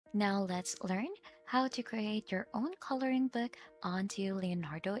Now let's learn how to create your own coloring book onto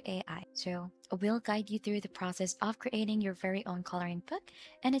Leonardo AI. So we'll guide you through the process of creating your very own coloring book,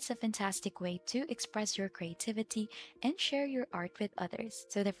 and it's a fantastic way to express your creativity and share your art with others.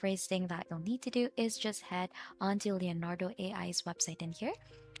 So the first thing that you'll need to do is just head onto Leonardo AI's website in here.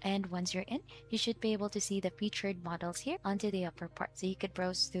 And once you're in, you should be able to see the featured models here onto the upper part. So you could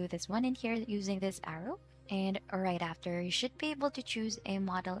browse through this one in here using this arrow. And right after, you should be able to choose a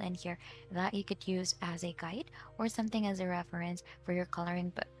model in here that you could use as a guide or something as a reference for your coloring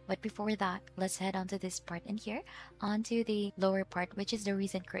book. But before that, let's head onto this part in here, onto the lower part, which is the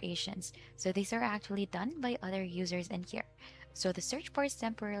recent creations. So these are actually done by other users in here. So the search bar is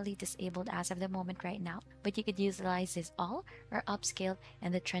temporarily disabled as of the moment right now, but you could utilize this all or upscale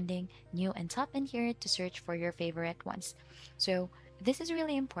and the trending new and top in here to search for your favorite ones. So this is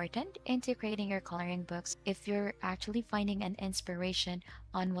really important into creating your coloring books if you're actually finding an inspiration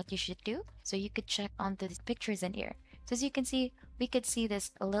on what you should do. So you could check onto these pictures in here. So as you can see, we could see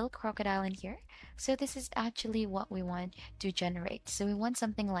this little crocodile in here. So this is actually what we want to generate. So we want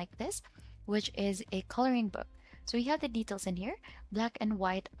something like this, which is a coloring book. So we have the details in here, black and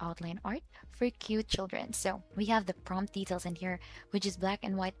white outline art for cute children. So we have the prompt details in here, which is black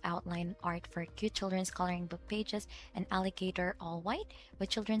and white outline art for cute children's coloring book pages, an alligator all white with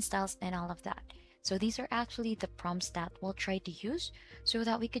children's styles and all of that. So these are actually the prompts that we'll try to use so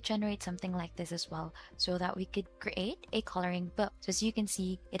that we could generate something like this as well, so that we could create a coloring book. So as you can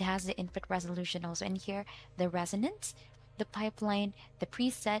see, it has the input resolution also in here, the resonance, the pipeline, the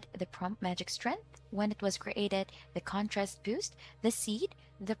preset, the prompt magic strength, when it was created, the contrast boost, the seed,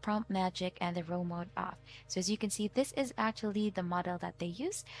 the prompt magic, and the row mode off. So as you can see, this is actually the model that they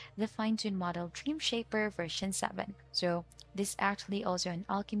use, the fine-tuned model Dream Shaper version 7. So this actually also an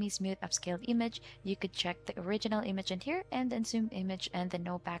alchemy smooth upscaled image. You could check the original image in here and then zoom image and the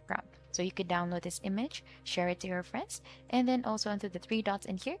no background. So you could download this image, share it to your friends, and then also onto the three dots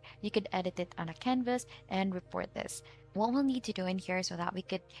in here, you could edit it on a canvas and report this. What we'll need to do in here so that we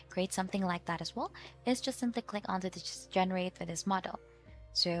could create something like that as well is just simply click onto the generate with this model.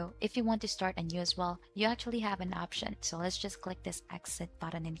 So if you want to start anew as well, you actually have an option. So let's just click this exit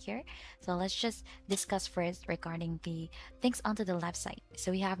button in here. So let's just discuss first regarding the things onto the left side.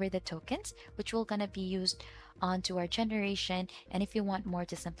 So we have here the tokens, which will gonna be used onto our generation. And if you want more,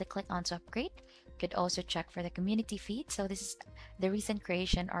 to simply click onto upgrade. You could also check for the community feed. So this is the recent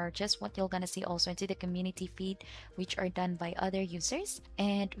creation or just what you're gonna see also into the community feed, which are done by other users.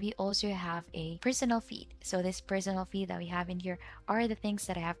 And we also have a personal feed. So this personal feed that we have in here are the things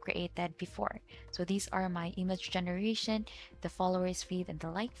that I have created before. So these are my image generation, the followers feed, and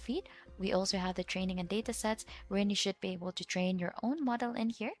the like feed. We also have the training and data sets wherein you should be able to train your own model in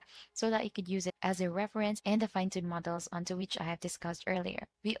here so that you could use it as a reference, and the fine-tuned models onto which I have discussed earlier.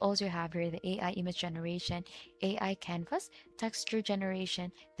 We also have here the AI image generation, AI canvas, texture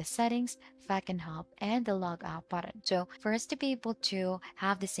generation, the settings, fact and help, and the log out button. So for us to be able to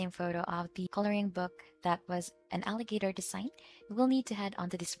have the same photo of the coloring book that was an alligator design, we will need to head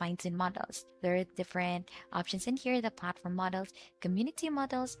onto these fine-tuned models. There are different options in here, the platform models, community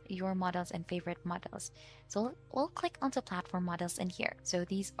models, your models, and favorite models. So we'll click onto platform models in here. So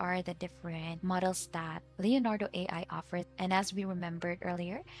these are the different models that Leonardo AI offers. And as we remembered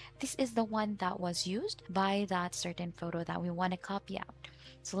earlier, this is the one that was used by that certain photo that we want to copy out.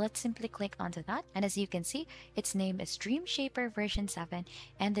 So let's simply click onto that. And as you can see, its name is Dream Shaper version 7.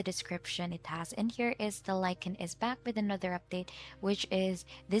 And the description it has in here is the Lycan is back with another update, which is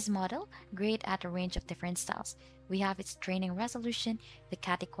this model, great at a range of different styles. We have its training resolution, the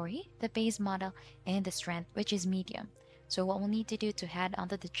category, the base model, and the strength, which is medium. So what we'll need to do to head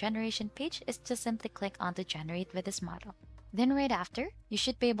onto the generation page is to simply click on to generate with this model. Then right after, you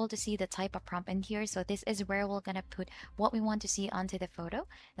should be able to see the type of prompt in here. So this is where we're gonna put what we want to see onto the photo,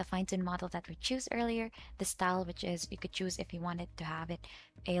 the fine-tuned model that we choose earlier, the style, which is you could choose if you wanted to have it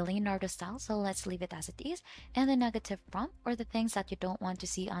a Leonardo style. So let's leave it as it is. And the negative prompt or the things that you don't want to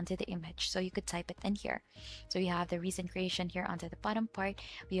see onto the image. So you could type it in here. So you have the recent creation here onto the bottom part.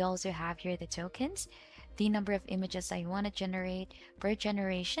 We also have here the tokens, the number of images that you want to generate per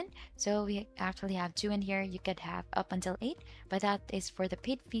generation. So we actually have 2 in here. You could have up until 8, but that is for the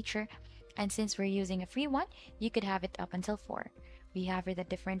paid feature. And since we're using a free one, you could have it up until 4. We have here the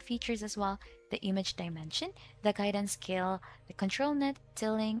different features as well, the image dimension, the guidance scale, the control net,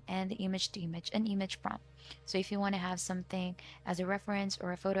 tilling, and the image to image and image prompt. So if you want to have something as a reference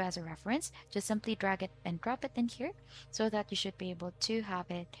or a photo as a reference, just simply drag it and drop it in here so that you should be able to have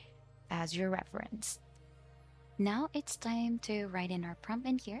it as your reference. Now it's time to write in our prompt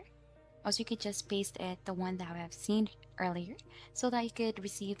in here. Also, you could just paste it, the one that we have seen earlier, so that you could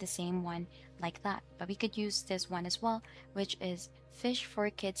receive the same one like that. But we could use this one as well, which is Fish for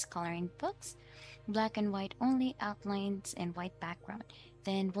Kids Coloring Books, black and white only, outlines and white background.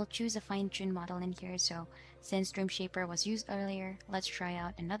 Then we'll choose a fine-tuned model in here. So since Dream Shaper was used earlier, let's try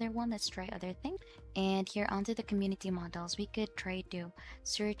out another one. Let's try other things. And here onto the community models, we could try to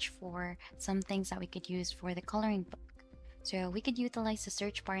search for some things that we could use for the coloring book. So we could utilize the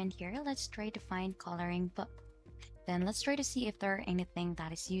search bar in here. Let's try to find coloring book. Then let's try to see if there are anything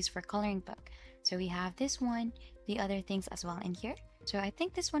that is used for coloring book. So we have this one, the other things as well in here. So I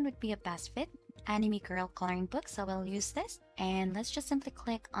think this one would be a best fit. Anime Girl coloring book, so we'll use this. And let's just simply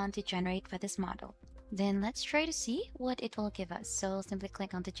click on to generate for this model. Then let's try to see what it will give us. So simply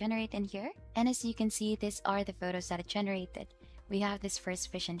click on to generate in here. And as you can see, these are the photos that it generated. We have this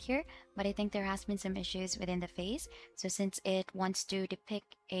first fish in here, but I think there has been some issues within the face. So since it wants to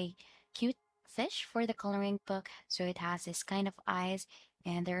depict a cute fish for the coloring book, so it has this kind of eyes,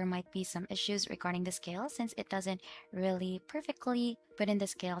 and there might be some issues regarding the scale since it doesn't really perfectly put in the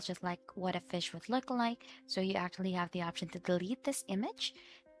scale just like what a fish would look like. So you actually have the option to delete this image,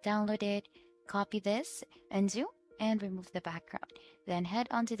 download it, copy this, undo, and remove the background. Then head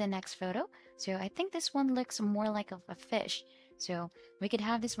on to the next photo. So I think this one looks more like of a fish. So we could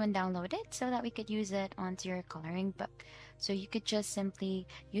have this one downloaded so that we could use it onto your coloring book. So you could just simply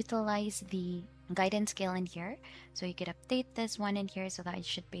utilize the guidance scale in here. So you could update this one in here so that you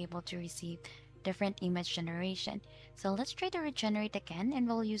should be able to receive different image generation. So let's try to regenerate again and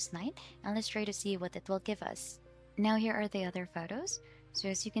we'll use 9 and let's try to see what it will give us. Now here are the other photos. So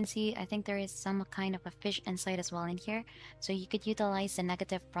as you can see, I think there is some kind of a fish inside as well in here. So you could utilize the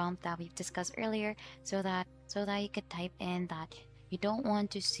negative prompt that we've discussed earlier so that you could type in that you don't want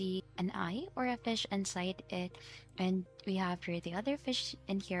to see an eye or a fish inside it. And we have here the other fish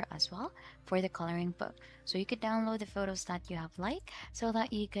in here as well for the coloring book. So you could download the photos that you have liked so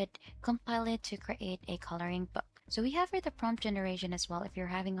that you could compile it to create a coloring book. So we have here the prompt generation as well if you're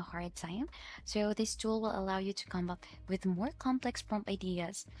having a hard time. So this tool will allow you to come up with more complex prompt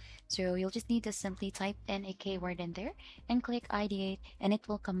ideas. So you'll just need to simply type in a keyword in there and click ideate, and it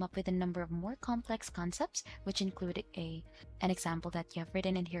will come up with a number of more complex concepts, which include an example that you have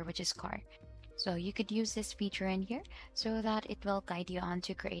written in here, which is car. So you could use this feature in here so that it will guide you on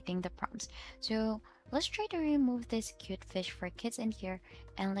to creating the prompts. So let's try to remove this cute fish for kids in here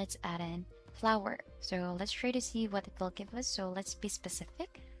and let's add in flower. So let's try to see what it will give us. So let's be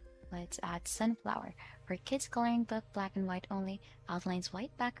specific. Let's add sunflower for kids coloring book, black and white only, outlines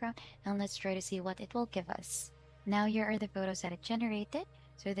white background, and let's try to see what it will give us. Now here are the photos that it generated.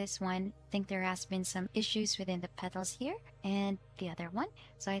 So this one, I think there has been some issues within the petals here and the other one.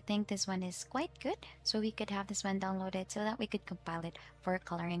 So I think this one is quite good. So we could have this one downloaded so that we could compile it for a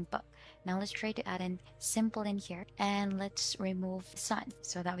coloring book. Now let's try to add in simple in here and let's remove sun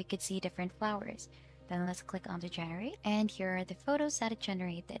so that we could see different flowers. Then let's click on to generate and here are the photos that it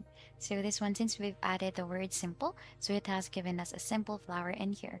generated. So this one, since we've added the word simple, so it has given us a simple flower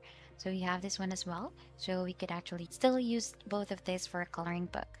in here. So we have this one as well. So we could actually still use both of these for a coloring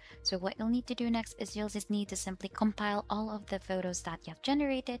book. So what you'll need to do next is you'll just need to simply compile all of the photos that you have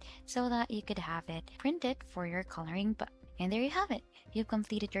generated so that you could have it printed for your coloring book. And there you have it. You've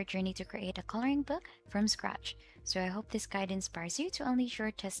completed your journey to create a coloring book from scratch. So I hope this guide inspires you to unleash your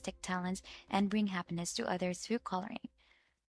artistic talents and bring happiness to others through coloring.